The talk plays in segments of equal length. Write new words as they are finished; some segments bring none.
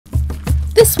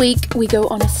This week we go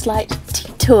on a slight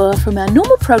detour from our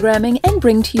normal programming and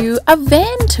bring to you a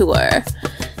van tour.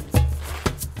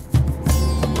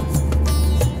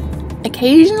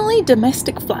 Occasionally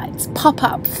domestic flights pop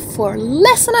up for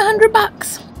less than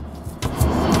 $100.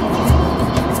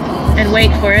 And wait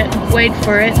for it, wait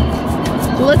for it.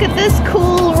 Look at this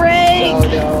cool rig! Oh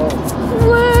no.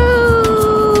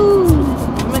 Woo!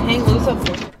 I'm gonna hang loose up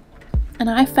here.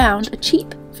 And I found a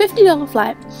cheap $50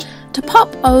 flight to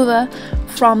pop over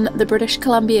from the British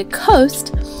Columbia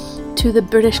coast to the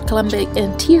British Columbia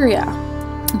interior.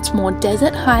 It's more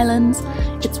desert highlands,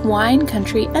 it's wine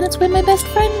country, and it's where my best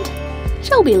friend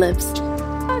Shelby lives.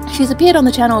 She's appeared on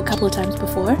the channel a couple of times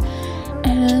before,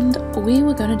 and we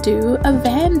were going to do a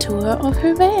van tour of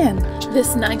her van.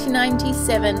 This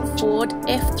 1997 Ford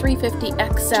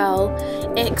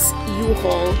F350XL X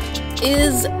Uhaul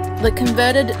is the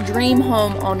converted dream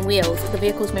home on wheels. The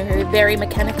vehicle's very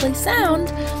mechanically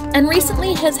sound and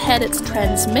recently has had its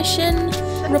transmission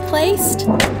replaced.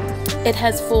 It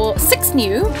has 6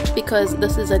 new, because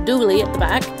this is a dually at the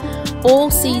back,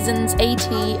 all seasons AT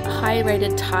high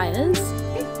rated tyres.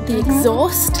 The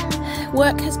exhaust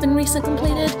work has been recently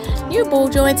completed, new ball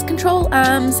joints, control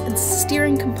arms and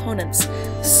steering components.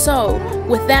 So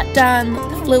with that done,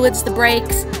 the fluids, the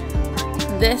brakes,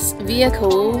 this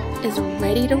vehicle is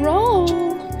ready to roll.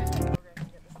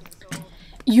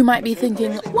 You might be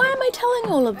thinking, why am I telling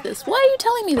all of this? Why are you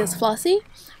telling me this, Flossie?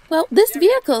 Well, this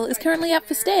vehicle is currently up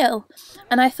for sale,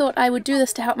 and I thought I would do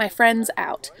this to help my friends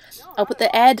out. I'll put the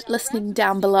ad listing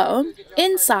down below.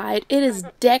 Inside, it is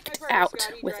decked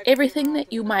out with everything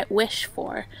that you might wish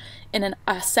for in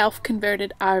a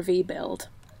self-converted RV build.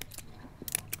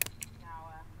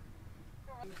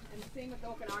 And same with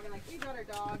Okanagan, like we got our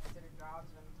dogs and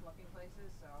looking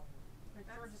places, so it's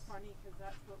just funny because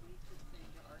that's what we should say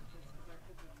to our kids, because our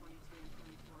kids are 22 and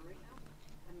 24 right now,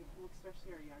 and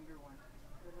especially our younger one.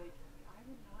 They're like, I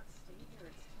would not stay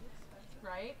here, it's too expensive.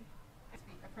 Right?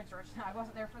 Prince George, I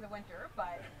wasn't there for the winter,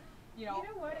 but you know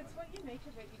what, it's what you make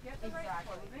of it. You get the right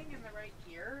clothing and the right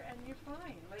gear and you're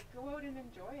fine. Like, go out and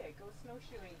enjoy it. Go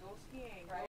snowshoeing, go skiing.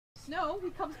 Right? Snow,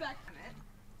 he comes back from it,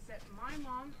 set my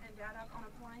mom and dad up on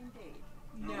a blind date.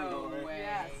 No way.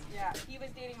 Yes, yeah. He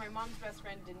was dating my mom's best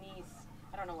friend Denise.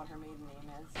 I don't know what her maiden name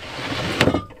is.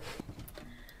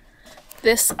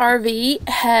 This RV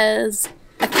has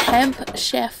a camp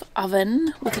chef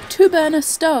oven with a 2-burner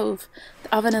stove.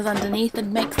 The oven is underneath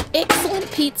and makes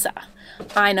excellent pizza.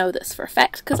 I know this for a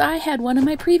fact because I had one in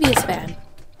my previous van.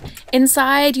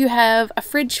 Inside you have a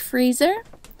fridge freezer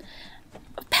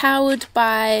powered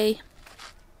by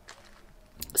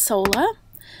solar.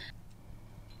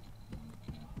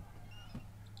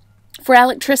 For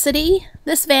electricity,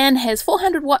 this van has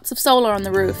 400 watts of solar on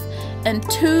the roof and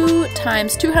 2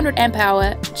 times 200 amp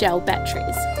hour gel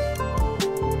batteries.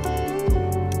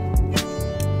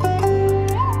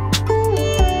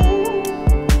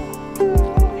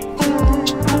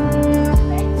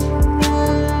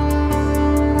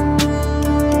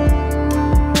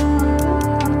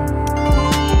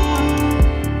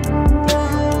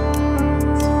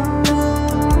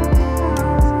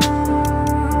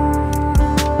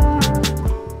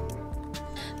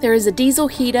 There is a diesel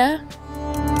heater.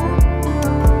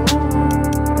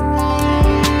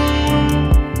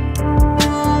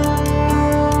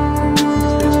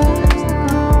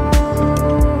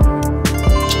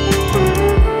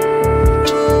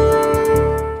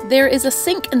 There is a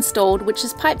sink installed which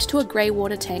is piped to a grey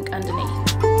water tank underneath.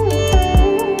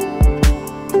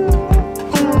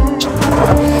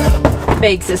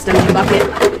 Bag system in the bucket.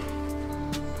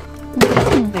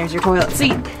 There's your toilet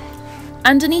seat.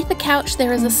 Underneath the couch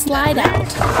there is a slide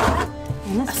out,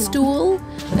 a stool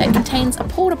that contains a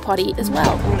porta potty as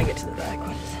well. I'm gonna get to the back.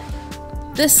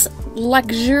 This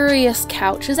luxurious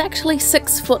couch is actually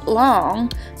 6 foot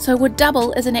long, so would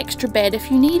double as an extra bed if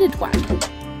you needed one.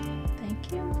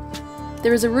 Thank you.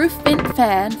 There is a roof vent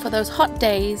fan for those hot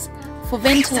days for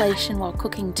ventilation while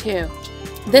cooking too.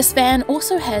 This van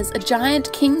also has a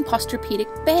giant king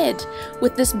Posturepedic bed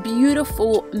with this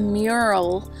beautiful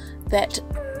mural that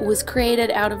was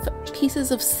created out of pieces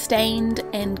of stained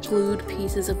and glued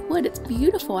pieces of wood. It's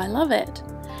beautiful, I love it.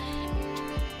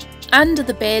 Under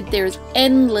the bed there is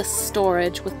endless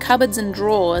storage with cupboards and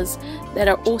drawers that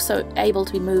are also able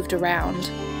to be moved around.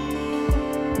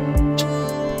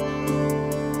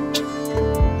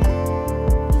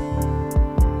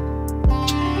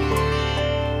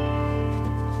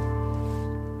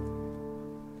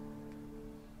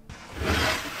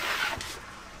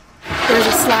 There's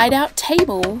a slide-out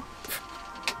table.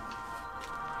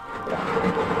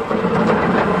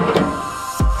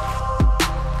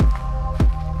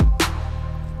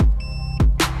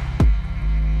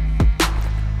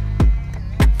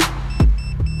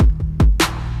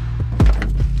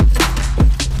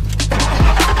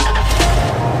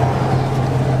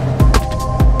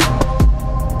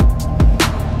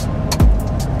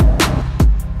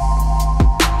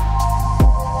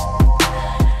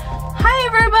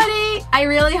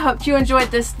 hope you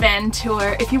enjoyed this van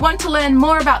tour. If you want to learn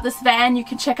more about this van, you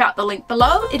can check out the link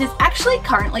below. It is actually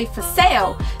currently for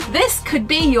sale. This could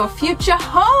be your future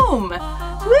home.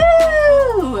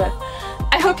 Woo!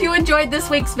 I hope you enjoyed this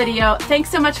week's video. Thanks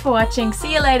so much for watching.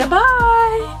 See you later.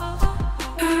 Bye!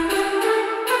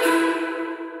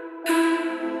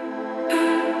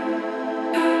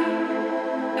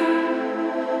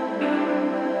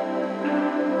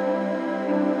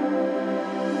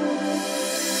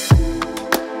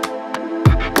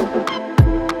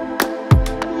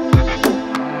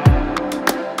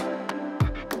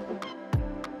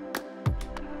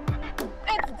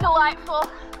 Delightful.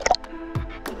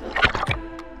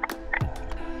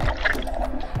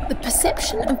 The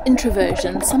perception of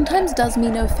introversion sometimes does me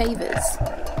no favours.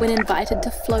 When invited to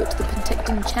float the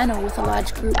Penticton Channel with a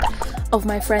large group of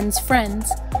my friends'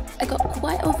 friends, I got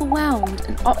quite overwhelmed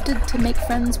and opted to make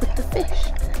friends with the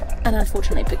fish, and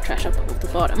unfortunately picked trash up off the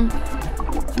bottom.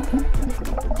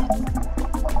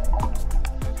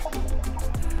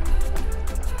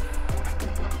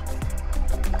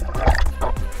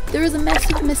 There is a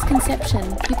massive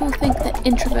misconception. People think that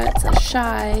introverts are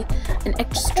shy and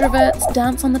extroverts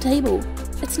dance on the table.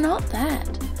 It's not that.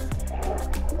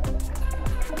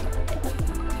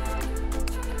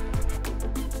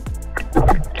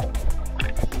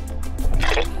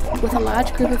 With a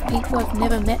large group of people I've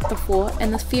never met before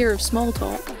and the fear of small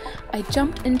talk, I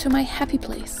jumped into my happy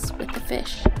place with the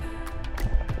fish.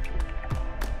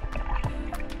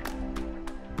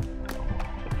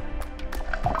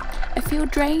 I feel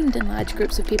drained in large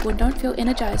groups of people and don't feel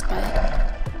energized by it.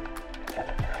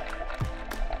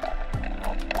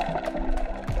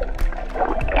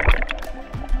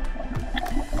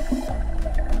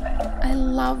 I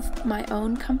love my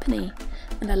own company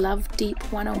and I love deep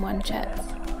one-on-one chats.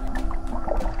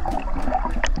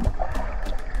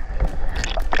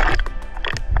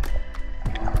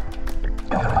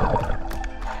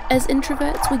 As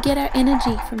introverts, we get our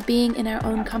energy from being in our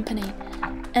own company.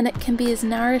 And it can be as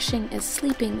nourishing as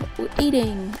sleeping or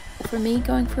eating, or for me,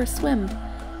 going for a swim.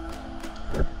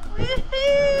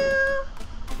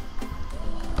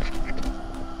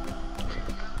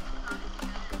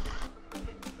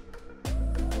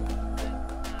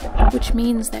 Which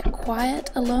means that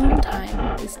quiet, alone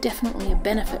time is definitely a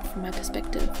benefit from my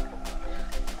perspective.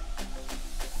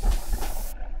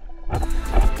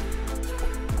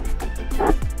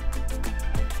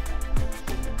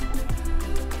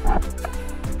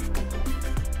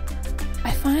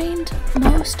 Find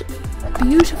most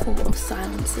beautiful of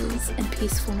silences and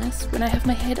peacefulness when I have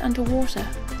my head underwater.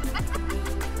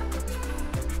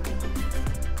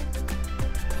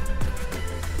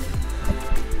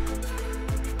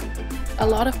 A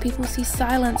lot of people see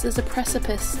silence as a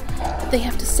precipice. They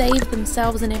have to save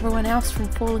themselves and everyone else from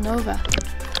falling over.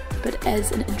 But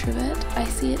as an introvert, I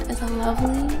see it as a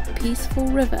lovely, peaceful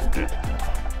river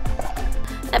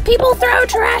that people throw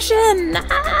trash in!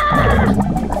 Ah!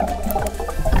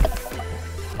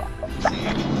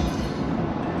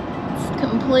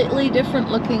 Completely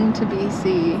different looking to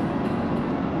BC.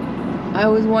 I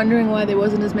was wondering why there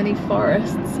wasn't as many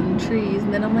forests and trees,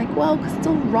 and then I'm like, well, because it's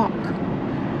all rock.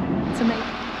 It's amazing.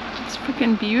 It's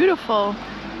freaking beautiful.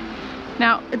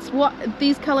 Now, it's what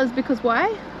these colors because why?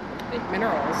 I think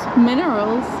minerals.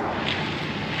 Minerals.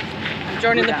 I'm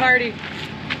joining the party.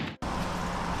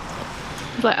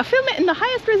 It's like, I'll film it in the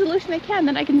highest resolution I can,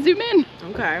 then I can zoom in.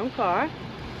 Okay, okay.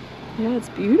 Yeah, it's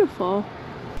beautiful.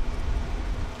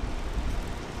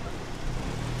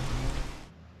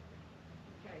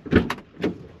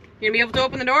 You gonna be able to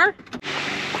open the door?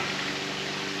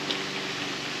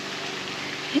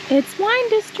 It's wine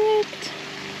district.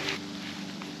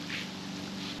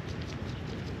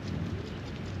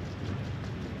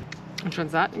 Which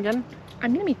one's that again?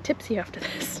 I'm gonna be tipsy after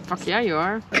this. Fuck yeah, you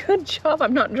are. Good job,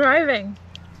 I'm not driving.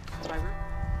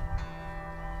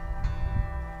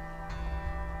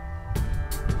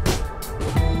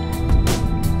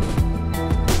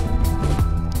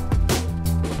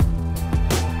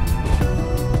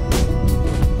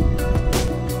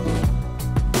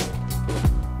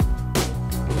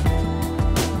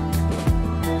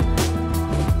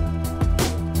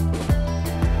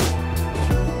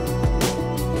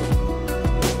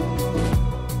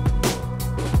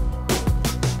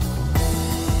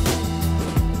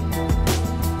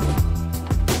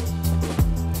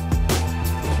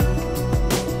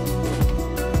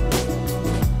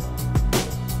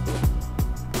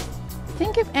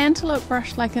 Think of antelope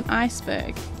brush like an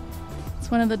iceberg.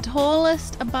 It's one of the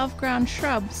tallest above ground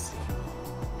shrubs,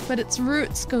 but its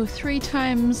roots go 3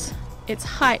 times its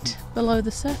height below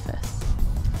the surface.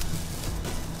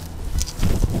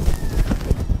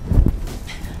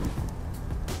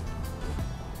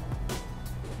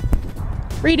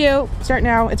 Redo. Start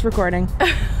now. It's recording.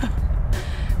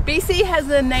 BC has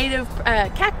a native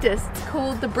cactus. It's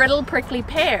called the brittle prickly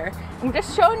pear. I'm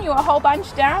just showing you a whole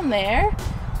bunch down there.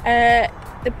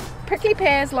 The prickly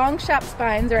pear's long sharp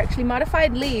spines are actually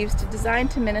modified leaves designed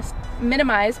to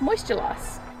minimize moisture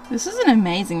loss. This is an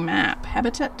amazing map.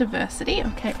 Habitat diversity.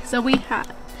 Okay, so we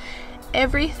have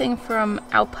everything from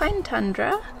alpine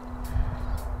tundra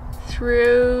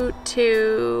through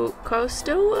to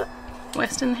coastal,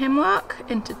 western hemlock,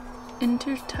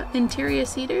 interior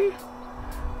cedar.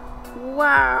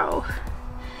 Wow!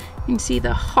 You can see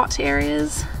the hot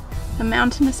areas, the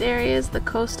mountainous areas, the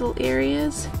coastal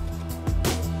areas.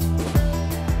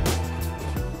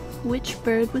 Which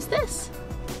bird was this?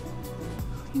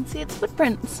 You can see its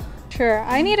footprints. Sure,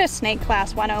 I need a snake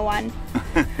class 101.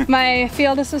 My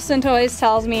field assistant always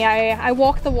tells me I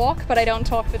walk the walk, but I don't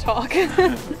talk the talk.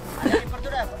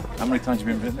 How many times have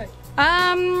you been bitten?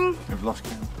 You've lost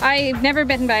count. I've never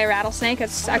bitten by a rattlesnake.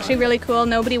 It's actually really cool.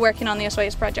 Nobody working on the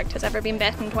Osoyoos project has ever been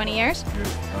bitten in 20 years. Good.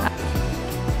 Oh.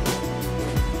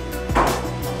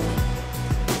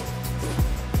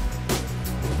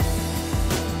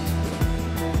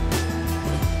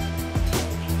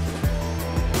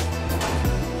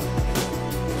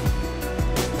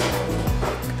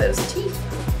 Those teeth.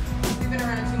 We've been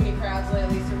around too many crowds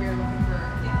lately, so we were looking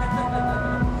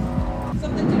for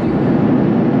something to do.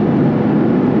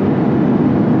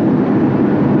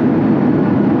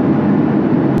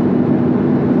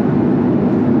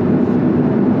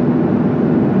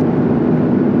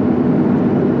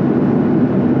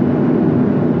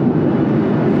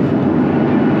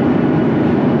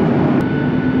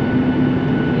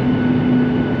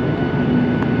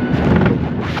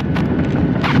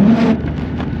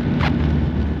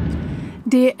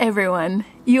 Dear everyone,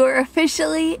 you are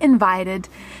officially invited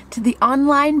to the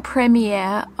online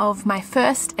premiere of my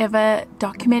first ever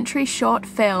documentary short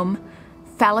film,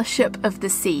 Fellowship of the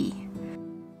Sea.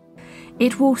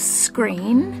 It will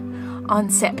screen on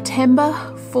September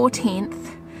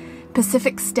 14th,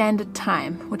 Pacific Standard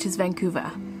Time, which is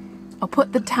Vancouver. I'll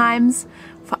put the times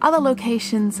for other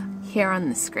locations here on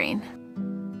the screen.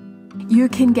 You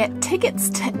can get tickets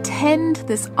to attend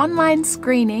this online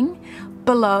screening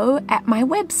below at my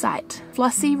website,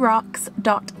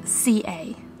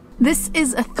 flossyrocks.ca. This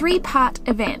is a 3-part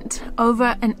event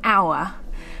over an hour.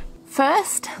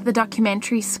 First, the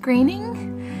documentary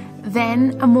screening,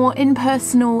 then a more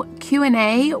impersonal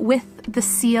Q&A with the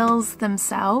seals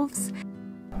themselves,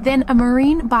 then a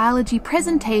marine biology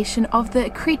presentation of the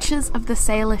creatures of the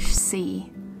Salish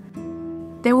Sea.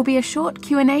 There will be a short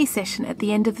Q&A session at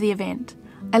the end of the event.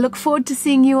 I look forward to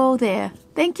seeing you all there.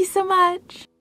 Thank you so much!